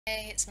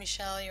Hey, it's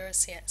Michelle, your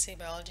CXC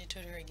Biology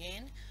Tutor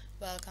again.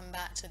 Welcome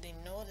back to the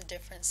Know the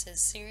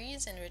Differences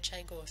series, in which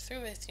I go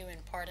through with you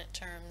important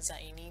terms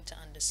that you need to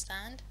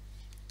understand.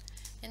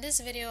 In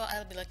this video,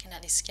 I'll be looking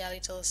at the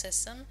skeletal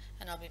system,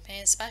 and I'll be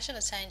paying special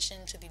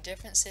attention to the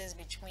differences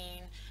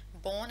between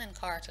bone and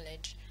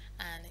cartilage,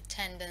 and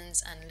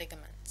tendons and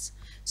ligaments.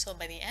 So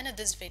by the end of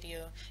this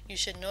video, you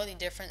should know the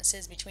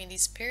differences between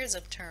these pairs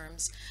of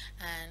terms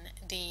and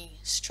the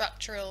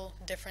structural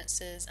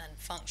differences and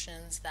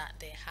functions that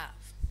they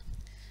have.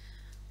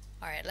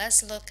 Alright,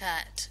 let's look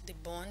at the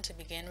bone to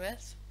begin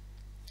with.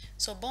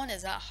 So bone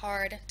is that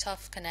hard,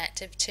 tough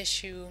connective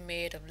tissue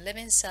made of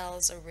living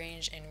cells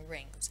arranged in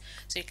rings.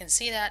 So you can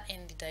see that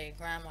in the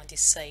diagram on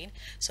this side.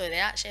 So it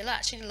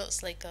actually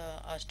looks like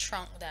a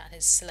trunk that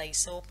is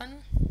sliced open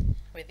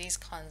with these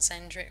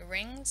concentric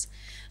rings,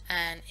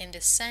 and in the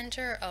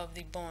center of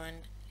the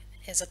bone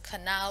is a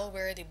canal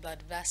where the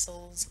blood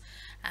vessels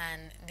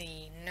and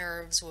the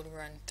nerves would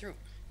run through.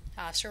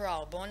 After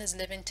all, bone is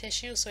living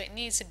tissue, so it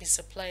needs to be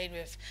supplied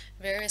with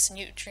various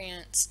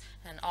nutrients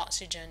and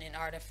oxygen in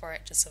order for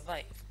it to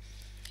survive.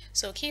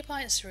 So key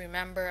points to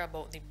remember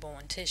about the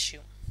bone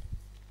tissue.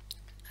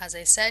 As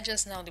I said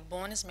just now, the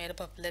bone is made up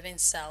of living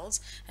cells,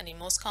 and the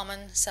most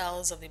common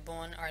cells of the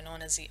bone are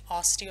known as the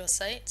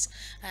osteocytes,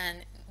 and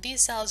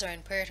these cells are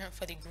important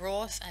for the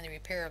growth and the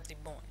repair of the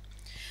bone.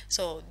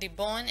 So the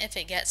bone, if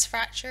it gets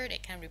fractured,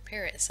 it can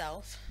repair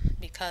itself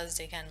because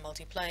they can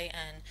multiply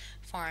and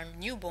form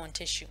new bone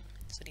tissue.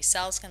 So the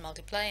cells can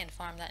multiply and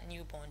form that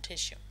new bone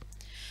tissue.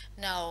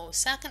 Now,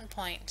 second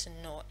point to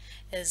note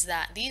is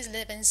that these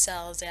living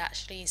cells, they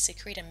actually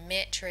secrete a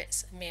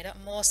matrix made up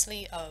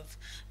mostly of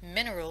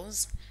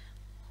minerals,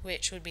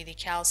 which would be the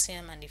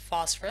calcium and the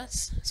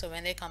phosphorus. So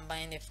when they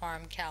combine, they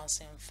form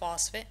calcium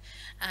phosphate,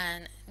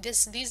 and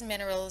these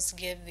minerals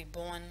give the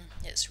bone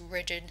its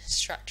rigid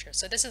structure.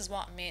 So this is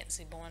what makes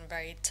the bone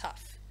very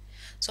tough.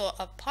 So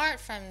apart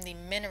from the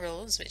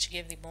minerals which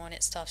give the bone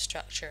its tough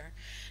structure,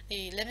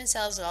 the living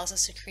cells will also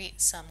secrete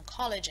some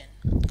collagen.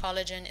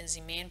 Collagen is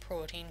the main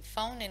protein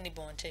found in the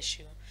bone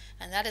tissue,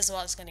 and that is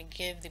what's going to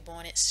give the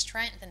bone its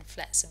strength and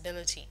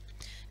flexibility,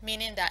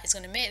 meaning that it's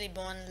going to make the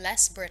bone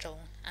less brittle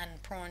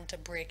and prone to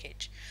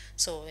breakage.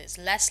 So it's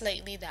less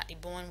likely that the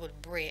bone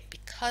would break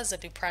because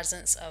of the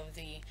presence of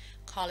the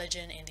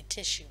collagen in the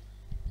tissue.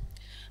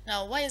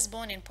 Now, why is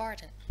bone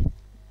important?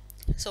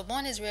 So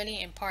bone is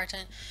really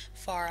important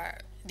for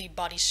the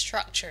body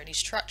structure, the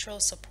structural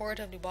support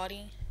of the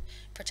body,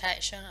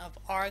 protection of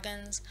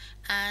organs,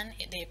 and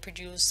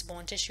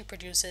bone tissue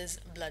produces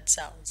blood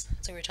cells.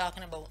 So we're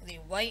talking about the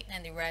white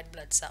and the red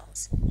blood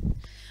cells.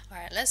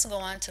 Alright, let's go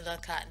on to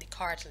look at the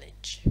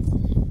cartilage.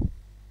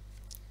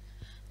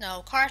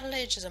 Now,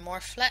 cartilage is a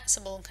more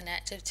flexible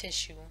connective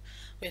tissue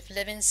with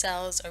living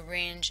cells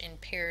arranged in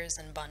pairs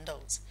and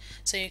bundles.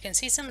 So you can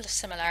see some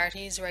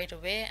similarities right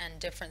away and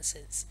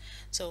differences.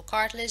 So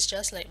cartilage,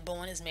 just like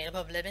bone, is made up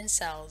of living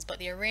cells, but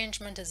the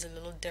arrangement is a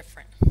little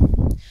different.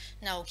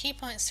 Now, key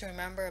points to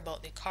remember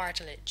about the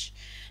cartilage.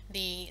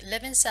 The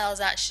living cells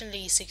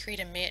actually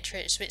secrete a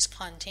matrix which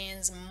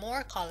contains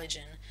more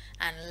collagen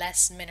and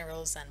less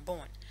minerals than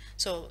bone.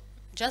 So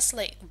just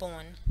like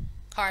bone,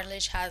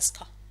 cartilage has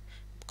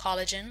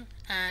collagen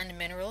and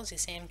minerals, the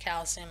same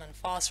calcium and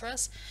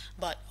phosphorus,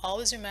 but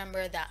always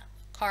remember that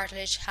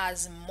cartilage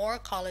has more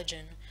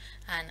collagen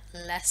and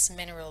less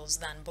minerals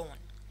than bone.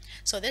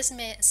 So this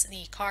makes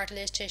the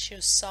cartilage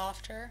tissue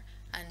softer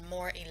and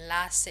more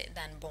elastic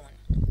than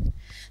bone.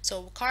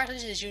 So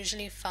cartilage is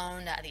usually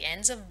found at the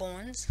ends of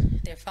bones.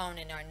 They're found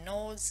in our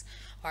nose,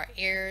 our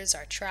ears,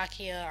 our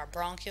trachea, our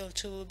bronchial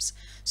tubes.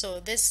 So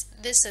this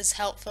is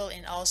helpful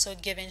in also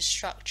giving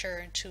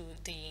structure to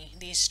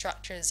these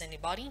structures in the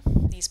body,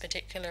 these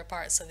particular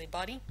parts of the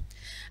body.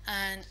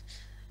 And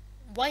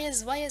why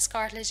is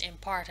cartilage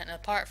important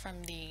apart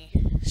from the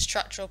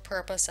structural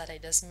purpose that I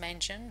just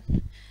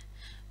mentioned?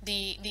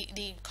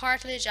 The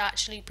cartilage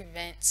actually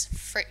prevents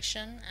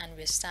friction and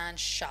withstands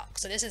shock.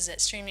 So this is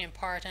extremely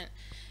important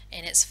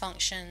in its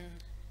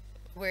function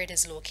where it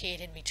is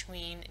located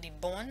between the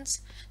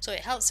bones. So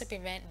it helps to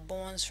prevent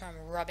bones from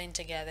rubbing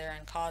together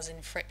and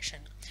causing friction.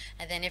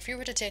 And then if you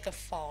were to take a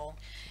fall,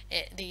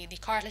 the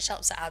cartilage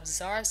helps to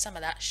absorb some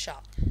of that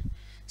shock.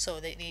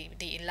 So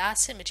the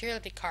elastic material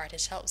of the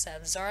cartilage helps to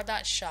absorb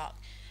that shock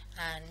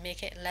and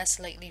make it less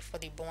likely for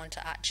the bone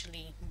to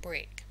actually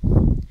break.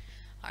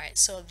 Alright,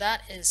 so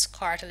that is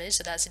cartilage.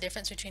 So that's the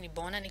difference between the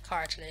bone and the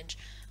cartilage.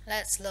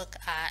 Let's look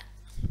at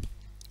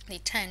the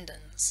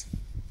tendons.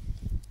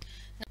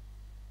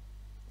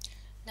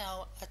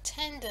 Now, a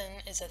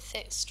tendon is a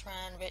thick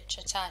strand which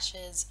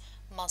attaches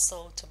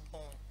muscle to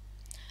bone.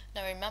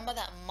 Now remember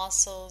that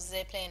muscles,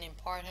 they play an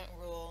important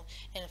role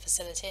in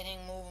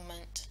facilitating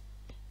movement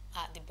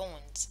at the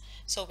bones.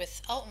 So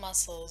without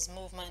muscles,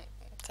 movement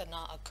could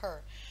not occur.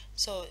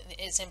 So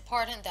it's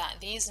important that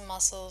these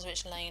muscles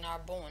which line our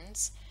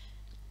bones,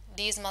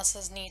 these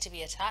muscles need to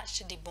be attached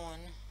to the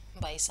bone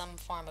by some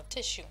form of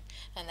tissue,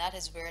 and that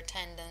is where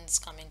tendons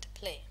come into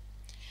play.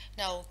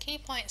 Now, key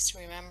points to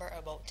remember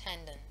about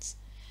tendons.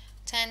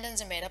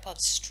 Tendons are made up of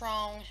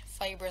strong,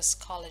 fibrous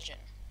collagen.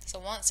 So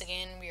once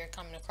again, we are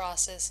coming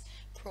across this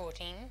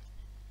protein.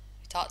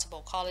 We talked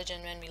about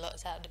collagen when we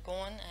looked at the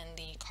bone and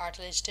the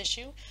cartilage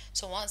tissue.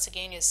 So once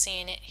again, you're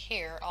seeing it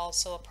here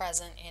also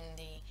present in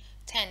the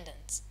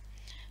tendons.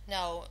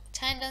 Now,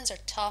 tendons are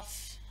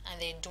tough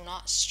and they do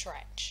not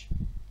stretch.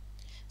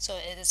 So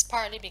it is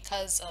partly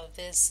because of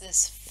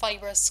this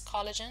fibrous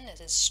collagen. It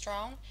is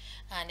strong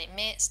and it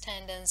makes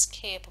tendons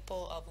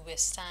capable of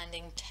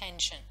withstanding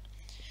tension.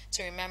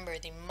 So remember,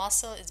 the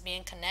muscle is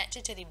being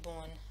connected to the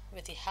bone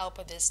with the help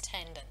of this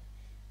tendon.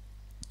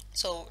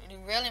 So the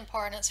real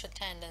importance for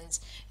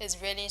tendons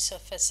is really to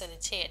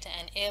facilitate, to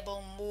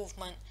enable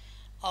movement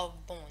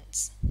of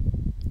bones.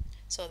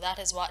 So that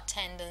is what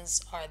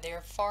tendons are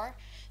there for.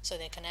 So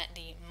they connect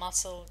the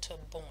muscle to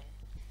bone.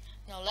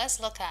 Now let's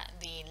look at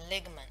the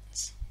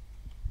ligaments.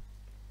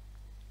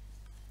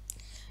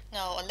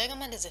 Now a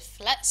ligament is a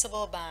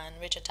flexible band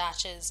which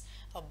attaches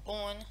a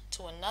bone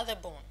to another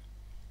bone.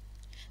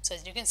 So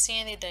as you can see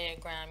in the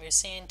diagram, you're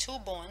seeing two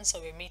bones,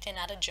 so we're meeting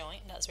at a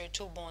joint. That's where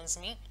two bones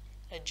meet,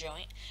 a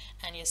joint.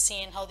 And you're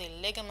seeing how the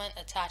ligament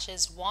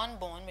attaches one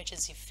bone, which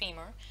is the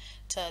femur,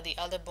 to the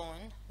other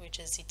bone, which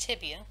is the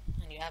tibia.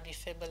 And you have the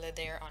fibula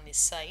there on the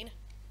side.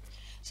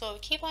 So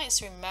key points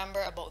to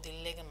remember about the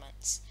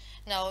ligaments.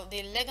 Now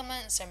the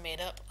ligaments are made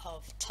up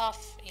of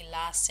tough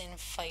elastin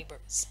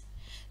fibers.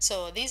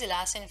 So these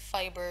elastin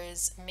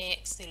fibers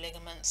makes the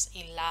ligaments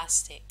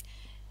elastic.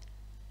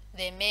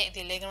 They make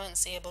the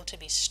ligaments able to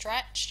be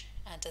stretched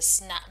and to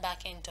snap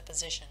back into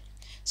position.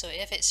 So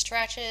if it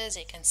stretches,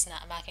 it can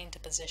snap back into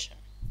position.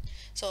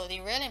 So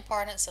the real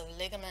importance of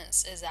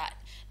ligaments is that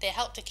they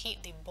help to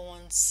keep the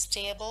bones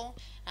stable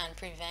and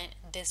prevent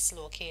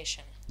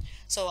dislocation.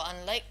 So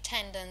unlike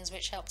tendons,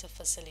 which help to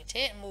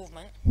facilitate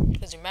movement,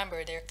 because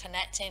remember they're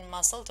connecting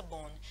muscle to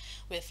bone,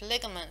 with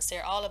ligaments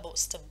they're all about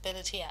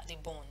stability at the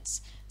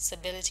bones,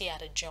 stability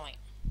at a joint.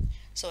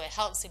 So it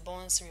helps the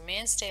bones to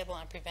remain stable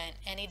and prevent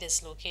any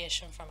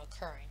dislocation from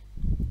occurring.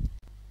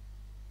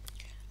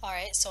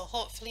 Alright, so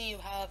hopefully you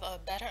have a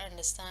better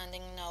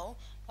understanding now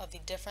of the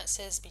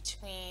differences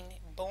between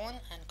bone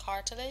and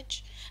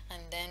cartilage,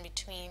 and then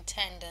between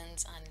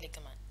tendons and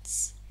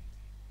ligaments.